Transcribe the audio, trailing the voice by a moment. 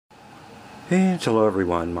And hello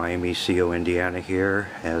everyone, Miami CO Indiana here.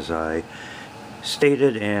 As I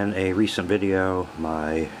stated in a recent video,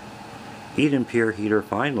 my Eden Pure heater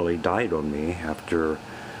finally died on me after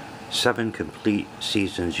 7 complete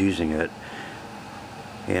seasons using it.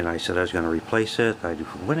 And I said I was going to replace it. I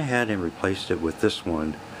went ahead and replaced it with this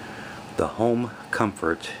one, the Home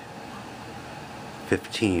Comfort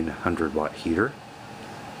 1500 watt heater.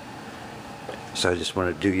 So I just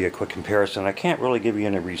want to do you a quick comparison. I can't really give you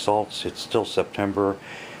any results. It's still September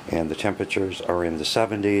and the temperatures are in the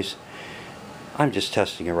 70s. I'm just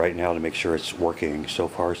testing it right now to make sure it's working. So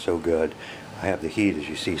far so good. I have the heat, as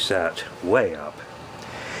you see, set way up.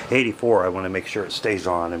 84, I want to make sure it stays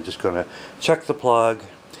on. I'm just going to check the plug,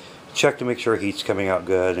 check to make sure heat's coming out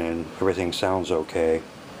good and everything sounds okay,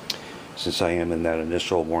 since I am in that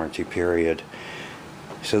initial warranty period.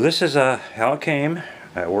 So this is how it came.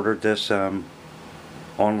 I ordered this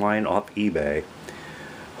online off eBay.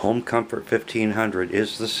 Home Comfort 1500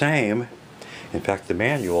 is the same. In fact, the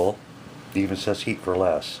manual even says heat for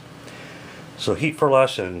less. So heat for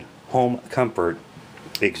less and Home Comfort,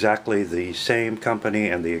 exactly the same company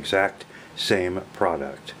and the exact same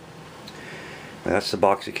product. And that's the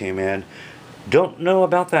box it came in. Don't know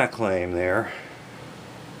about that claim there.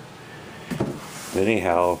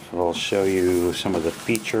 Anyhow, I'll show you some of the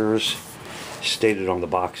features stated on the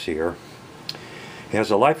box here. It has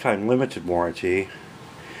a lifetime limited warranty,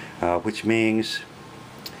 which means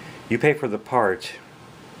you pay for the part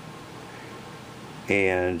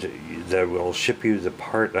and they will ship you the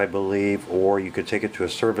part, I believe, or you could take it to a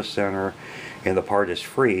service center and the part is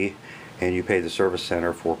free and you pay the service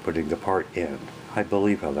center for putting the part in. I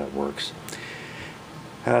believe how that works.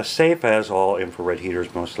 Safe, as all infrared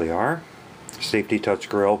heaters mostly are. Safety touch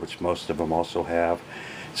grill, which most of them also have.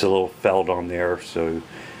 It's a little felt on there, so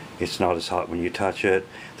it's not as hot when you touch it.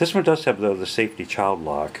 This one does have, though, the safety child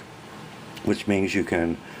lock, which means you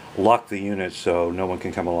can lock the unit so no one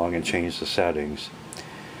can come along and change the settings.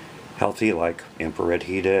 Healthy, like infrared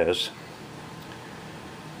heat is.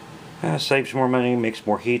 Saves more money, makes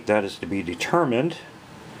more heat. That is to be determined.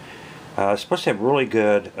 It's supposed to have really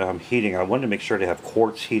good heating. I wanted to make sure to have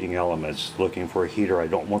quartz heating elements. Looking for a heater, I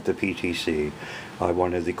don't want the PTC. I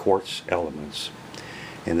wanted the quartz elements.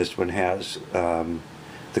 And this one has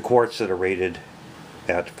the quartz that are rated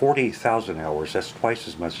at 40,000 hours. That's twice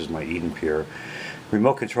as much as my Eden Pure.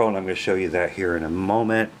 Remote control, and I'm going to show you that here in a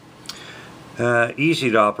moment. Easy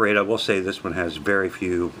to operate. I will say this one has very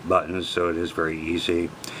few buttons, so it is very easy.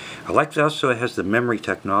 I like that also it has the memory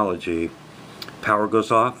technology. Power goes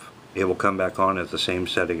off, it will come back on at the same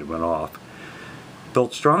setting it went off.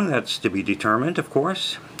 Built strong, that's to be determined, of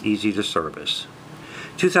course. Easy to service.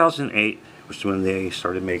 2008 was when they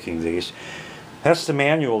started making these. That's the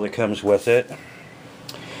manual that comes with it,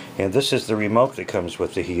 and this is the remote that comes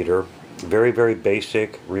with the heater. Very, very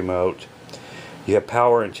basic remote. You have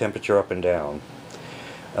power and temperature up and down.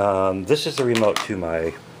 This is the remote to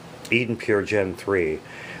my Eden Pure Gen 3.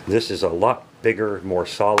 This is a lot bigger, more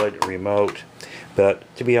solid remote, but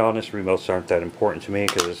to be honest, remotes aren't that important to me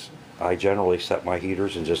because I generally set my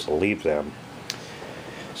heaters and just leave them.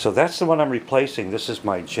 So that's the one I'm replacing. This is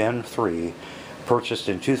my Gen 3, purchased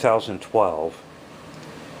in 2012.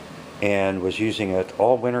 And was using it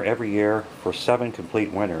all winter every year for 7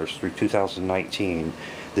 complete winters through 2019.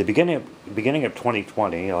 The beginning of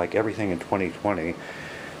 2020, like everything in 2020,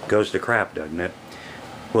 goes to crap, doesn't it?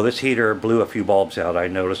 Well, this heater blew a few bulbs out. I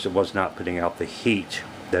noticed it was not putting out the heat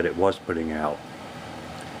that it was putting out.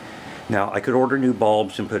 Now, I could order new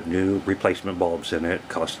bulbs and put new replacement bulbs in it. It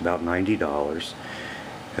cost about $90.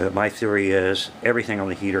 My theory is everything on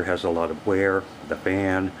the heater has a lot of wear. The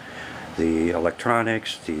fan, the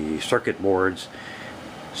electronics, the circuit boards,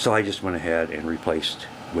 so I just went ahead and replaced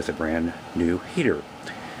with a brand new heater.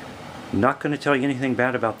 Not going to tell you anything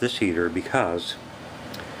bad about this heater because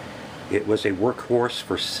it was a workhorse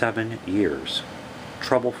for 7 years,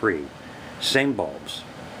 trouble-free, same bulbs,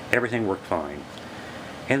 everything worked fine,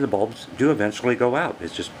 and the bulbs do eventually go out.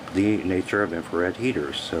 It's just the nature of infrared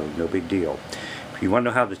heaters, so no big deal. If you want to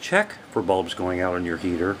know how to check for bulbs going out on your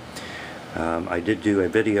heater, I did do a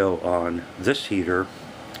video on this heater,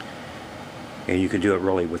 and you can do it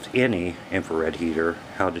really with any infrared heater,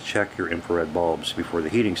 how to check your infrared bulbs before the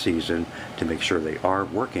heating season to make sure they are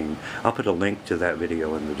working. I'll put a link to that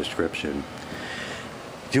video in the description.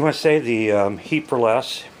 Do you want to say the Heat for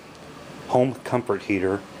Less Home Comfort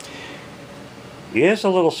heater is a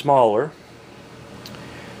little smaller,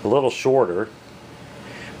 a little shorter,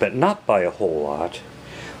 but not by a whole lot.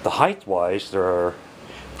 The height-wise, they're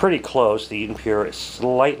pretty close. The Eden Pure is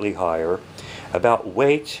slightly higher. About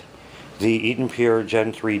weight, the Eden Pure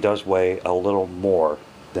Gen 3 does weigh a little more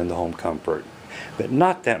than the Home Comfort, but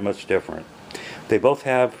not that much different. They both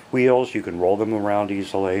have wheels, you can roll them around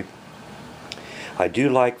easily. I do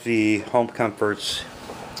like the Home Comfort's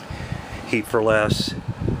Heat for Less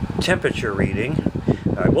temperature reading.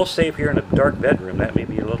 I will say if you're in a dark bedroom, that may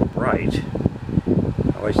be a little bright.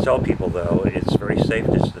 I always tell people though, it's very safe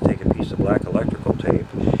just to take a piece of black electrical tape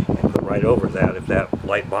and put right over that if that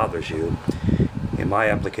light bothers you. In my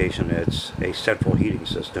application, it's a central heating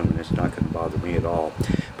system and it's not going to bother me at all.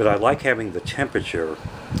 But I like having the temperature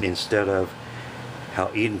instead of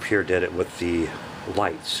how Eden Pure did it with the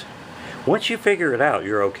lights. Once you figure it out,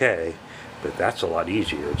 you're okay, but that's a lot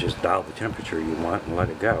easier. Just dial the temperature you want and let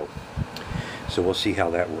it go. So we'll see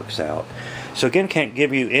how that works out. So again, can't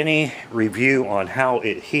give you any review on how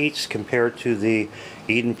it heats compared to the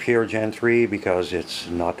Eden Pure Gen 3 because it's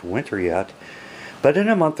not winter yet. But in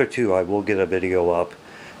a month or two, I will get a video up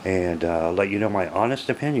and let you know my honest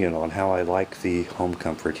opinion on how I like the Home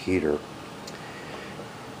Comfort heater.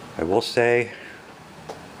 I will say,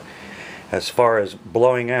 as far as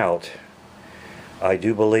blowing out, I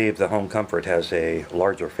do believe the Home Comfort has a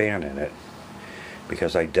larger fan in it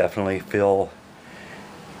because I definitely feel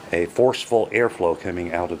a forceful airflow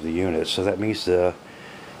coming out of the unit. So that means the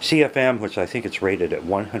CFM, which I think it's rated at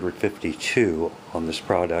 152 on this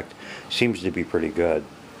product, seems to be pretty good.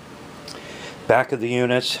 Back of the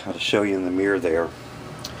units, I'll show you in the mirror there.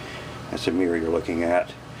 That's the mirror you're looking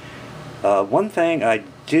at. One thing I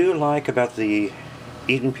do like about the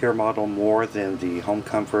Eden Pure model more than the Home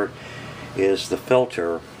Comfort is the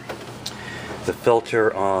filter. The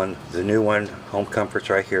filter on the new one, Home Comfort's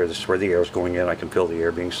right here. This is where the air is going in. I can feel the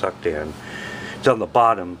air being sucked in. It's on the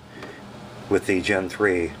bottom with the Gen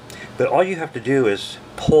 3. But all you have to do is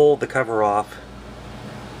pull the cover off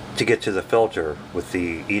to get to the filter with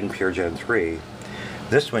the Eden Pure Gen 3.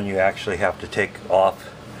 This one you actually have to take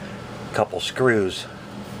off a couple screws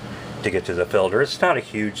to get to the filter. It's not a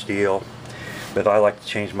huge deal, but I like to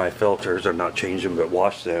change my filters, or not change them, but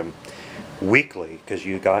wash them weekly, because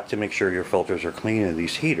you got to make sure your filters are clean in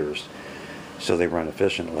these heaters so they run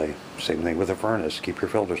efficiently. Same thing with a furnace, keep your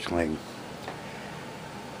filters clean.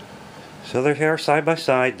 So they're here side by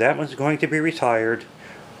side. That one's going to be retired,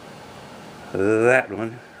 that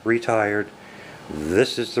one retired,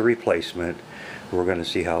 this is the replacement. We're going to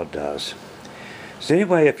see how it does. So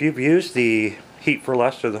anyway, if you've used the Heat for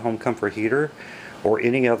Less or the Home Comfort heater, or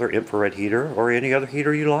any other infrared heater, or any other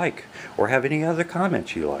heater you like, or have any other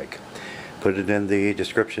comments you like, put it in the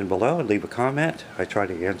description below and leave a comment. I try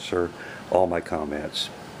to answer all my comments.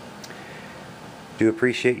 Do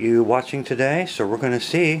appreciate you watching today, so we're going to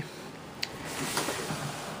see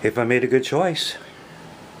if I made a good choice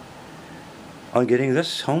on getting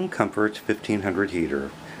this Home Comfort 1500 heater.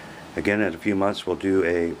 Again, in a few months we'll do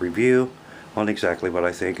a review on exactly what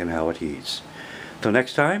I think and how it heats. Till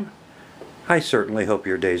next time, I certainly hope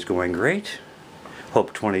your day's going great.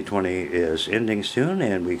 Hope 2020 is ending soon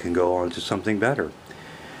and we can go on to something better.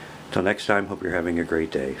 Till next time, hope you're having a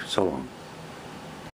great day. So long.